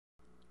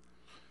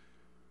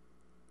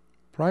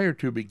Prior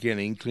to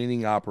beginning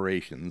cleaning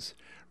operations,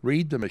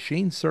 read the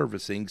machine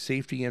servicing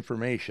safety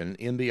information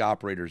in the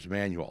operator's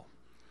manual.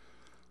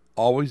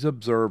 Always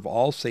observe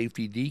all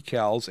safety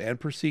decals and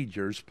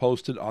procedures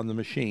posted on the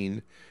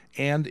machine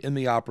and in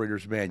the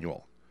operator's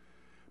manual.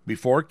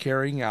 Before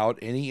carrying out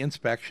any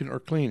inspection or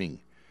cleaning,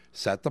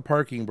 set the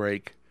parking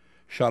brake,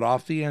 shut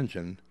off the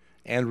engine,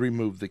 and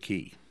remove the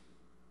key.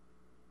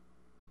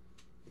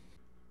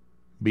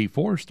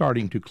 Before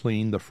starting to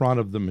clean the front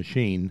of the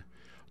machine,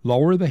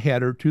 lower the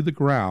header to the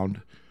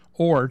ground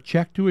or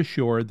check to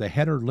assure the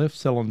header lift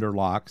cylinder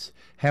locks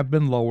have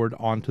been lowered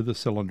onto the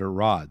cylinder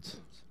rods.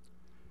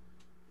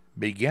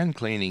 Begin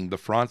cleaning the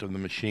front of the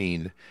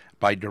machine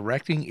by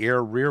directing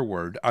air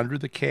rearward under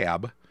the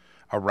cab,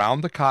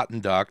 around the cotton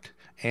duct,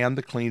 and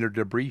the cleaner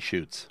debris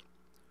chutes.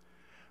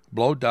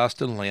 Blow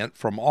dust and lint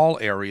from all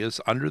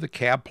areas under the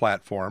cab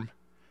platform,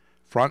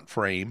 front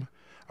frame,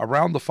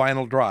 around the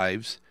final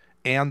drives,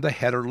 and the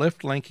header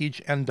lift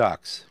linkage and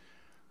ducts.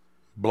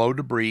 Blow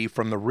debris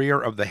from the rear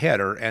of the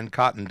header and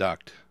cotton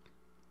duct.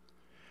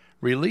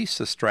 Release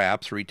the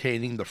straps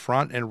retaining the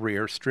front and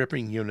rear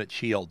stripping unit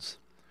shields.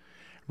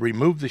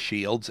 Remove the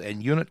shields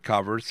and unit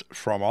covers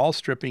from all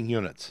stripping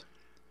units.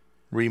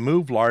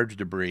 Remove large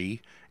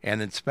debris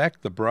and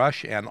inspect the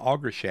brush and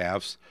auger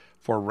shafts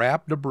for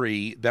wrap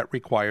debris that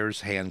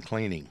requires hand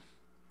cleaning.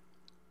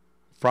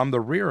 From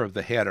the rear of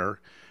the header,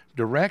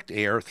 direct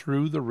air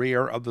through the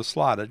rear of the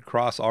slotted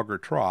cross auger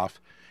trough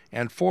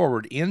and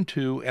forward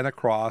into and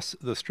across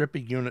the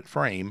stripping unit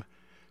frame,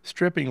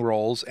 stripping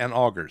rolls, and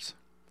augers.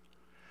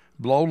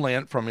 Blow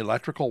lint from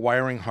electrical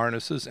wiring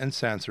harnesses and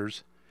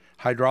sensors,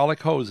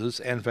 hydraulic hoses,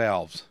 and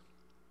valves.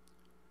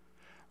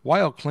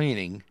 While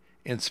cleaning,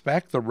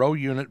 inspect the row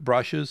unit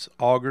brushes,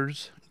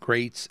 augers,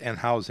 grates, and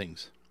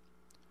housings.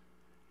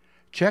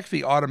 Check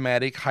the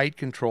automatic height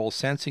control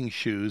sensing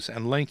shoes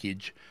and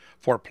linkage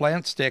for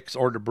plant sticks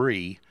or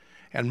debris,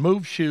 and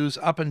move shoes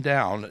up and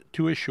down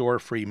to assure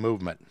free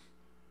movement.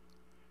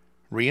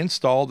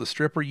 Reinstall the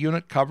stripper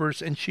unit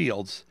covers and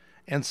shields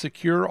and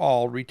secure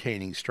all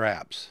retaining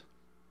straps.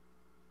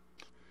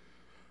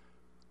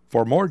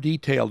 For more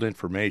detailed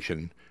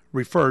information,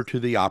 refer to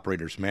the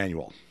operator's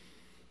manual.